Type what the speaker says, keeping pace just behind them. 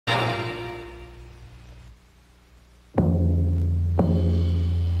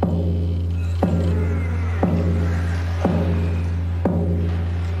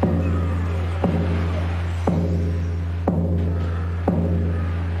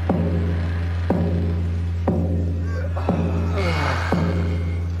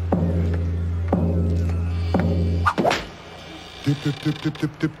Tip, tip, tip, tip,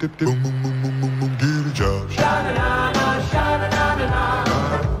 tip, tip, tip, tip. Boom, boom, boom, boom, boom, boom, get a job. Sha-na-na-na, sha-na-na-na-na.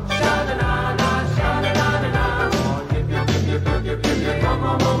 Sha-na-na-na, sha-na-na-na-na. Yip, yip, yip, yip, yip, yip, yip, mom,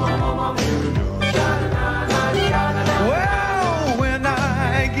 mom, mom, mom, mom. Sha-na-na-na, sha-na-na-na. Well, when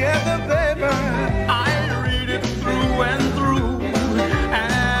I get the paper, I read it through and through,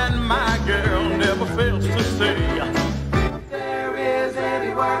 and my girl never fails to say, If there is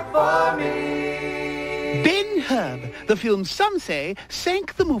any work for me. Herb, the film some say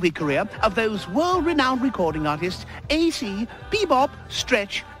sank the movie career of those world-renowned recording artists AC, Bebop,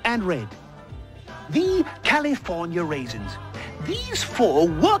 Stretch, and Red. The California Raisins. These four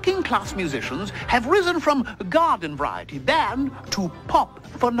working-class musicians have risen from garden variety band to pop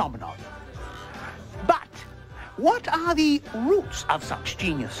phenomenon. But what are the roots of such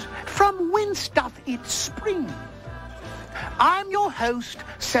genius? From whence doth it spring? I'm your host,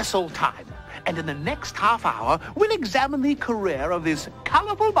 Cecil Time. And in the next half hour, we'll examine the career of this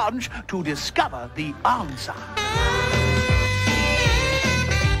colorful bunch to discover the answer.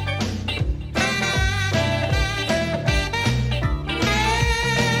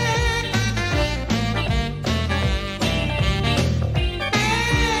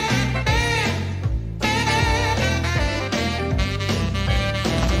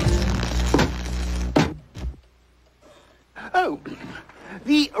 Oh.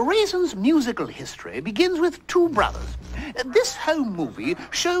 The Raisins' musical history begins with two brothers. This home movie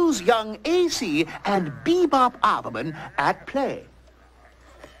shows young AC and Bebop Arberman at play.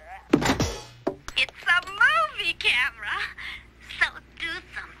 It's a movie camera, so do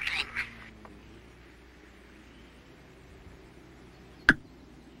something.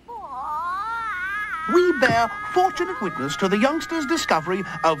 We bear fortunate witness to the youngsters' discovery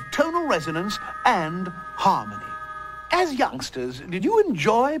of tonal resonance and harmony. As youngsters, did you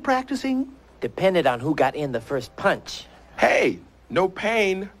enjoy practicing? Depended on who got in the first punch. Hey, no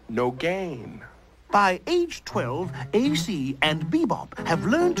pain, no gain. By age 12, AC and Bebop have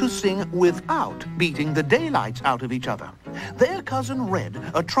learned to sing without beating the daylights out of each other. Their cousin Red,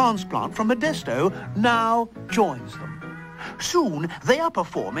 a transplant from Modesto, now joins them. Soon, they are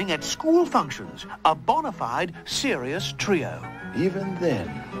performing at school functions, a bona fide, serious trio. Even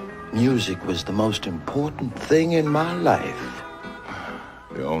then, music was the most important thing in my life.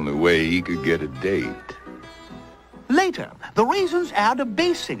 The only way he could get a date. Later, the Raisins add a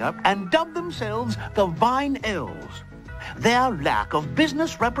bass singer and dub themselves the Vine Elves. Their lack of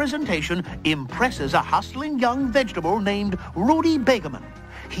business representation impresses a hustling young vegetable named Rudy Begerman.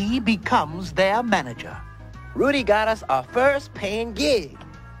 He becomes their manager. Rudy got us our first paying gig.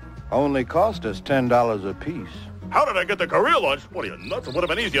 Only cost us $10 a piece. How did I get the career launch? What are you, nuts? It would have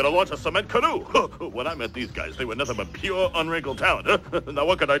been easier to launch a cement canoe. When I met these guys, they were nothing but pure, unwrinkled talent. Now,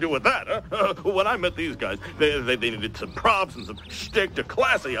 what could I do with that? When I met these guys, they needed some props and some shtick to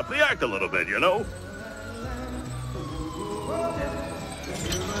classy up the act a little bit, you know?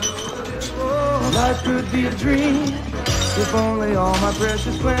 life could be a dream if only all my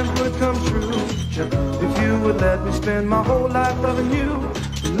precious plans would come true. If you would let me spend my whole life loving you,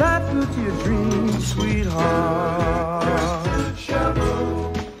 life could be a dream, sweetheart.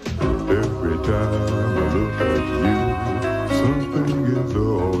 Every time I look at you, something gets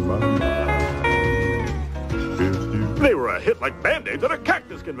on my mind. They were a hit like Band-Aids at a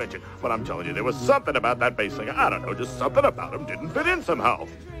cactus convention. But I'm telling you, there was something about that bass singer. I don't know, just something about him didn't fit in somehow.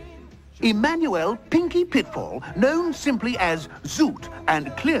 Emmanuel Pinky Pitfall, known simply as Zoot,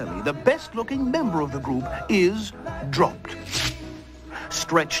 and clearly the best-looking member of the group, is dropped.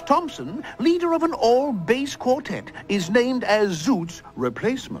 Stretch Thompson, leader of an all-bass quartet, is named as Zoot's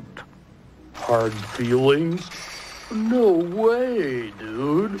replacement. Hard feelings? No way,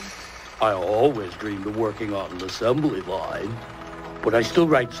 dude. I always dreamed of working on an assembly line. But I still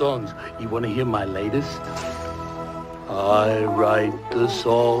write songs. You want to hear my latest? I write the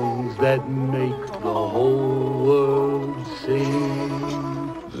songs that make the whole world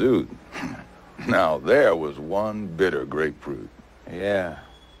sing. Zoot. Now there was one bitter grapefruit. Yeah,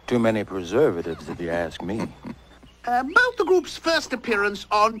 too many preservatives if you ask me. About the group's first appearance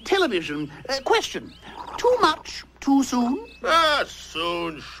on television. Question, too much, too soon?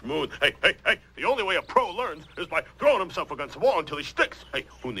 Soon, schmoon. Hey, the only way a pro learns is by throwing himself against the wall until he sticks. Hey,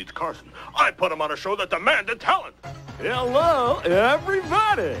 who needs Carson? I put him on a show that demanded talent. Hello,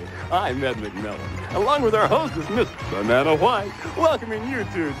 everybody. I'm Ed McMillan, along with our hostess, Miss Banana White, welcoming you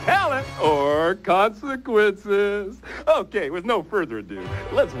to Talent or Consequences. Okay, with no further ado,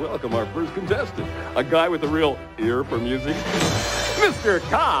 let's welcome our first contestant, a guy with a real ear for music, Mr.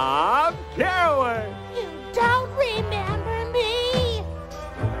 Cobb Caraway. You don't remember me,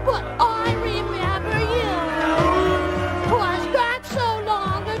 but I remember you. 'Twas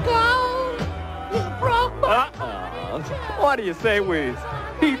What do you say we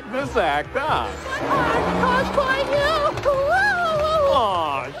heat this act up?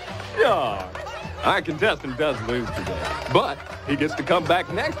 Oh, shucks. Our contestant does lose today, but he gets to come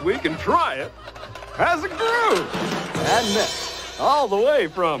back next week and try it as a group. And next, all the way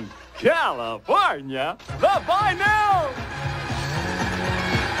from California, the Vinyl.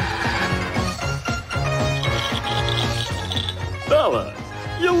 Fellas,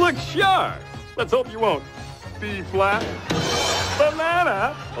 you look sharp. Let's hope you won't B-flat.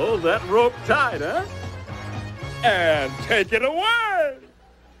 Banana, hold that rope tight, huh? And take it away.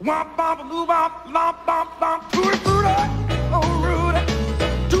 Womp bomp loo bomp lomp bomp bomp tutti frutti, oh Rudy,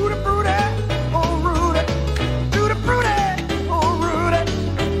 tutti frutti, oh Rudy, tutti frutti, oh Rudy,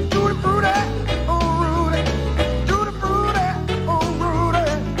 tutti frutti, oh Rudy, tutti frutti, oh Rudy.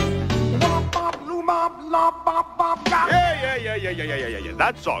 Womp bomp loo bomp lomp bomp bomp. Yeah.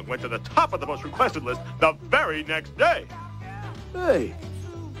 That song went to the top of the most requested list the very next day. Hey,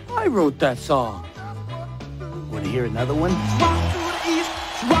 I wrote that song. Want to hear another one? Rock to the east,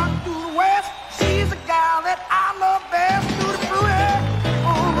 rock to the west. She's a gal that I love best. Tutti frutti,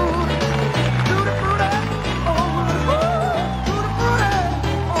 oh Rudy, tutti frutti, oh Rudy, tutti frutti,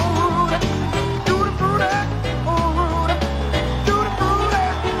 oh Rudy, tutti frutti, oh Rudy, tutti frutti,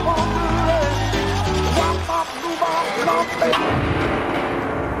 oh Rudy. Womp bomp loo bomp lomp bomp.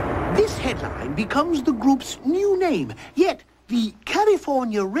 This headline becomes the group's new name, yet the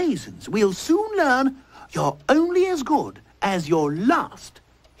California Raisins will soon learn you're only as good as your last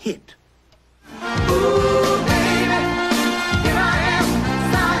hit. Ooh.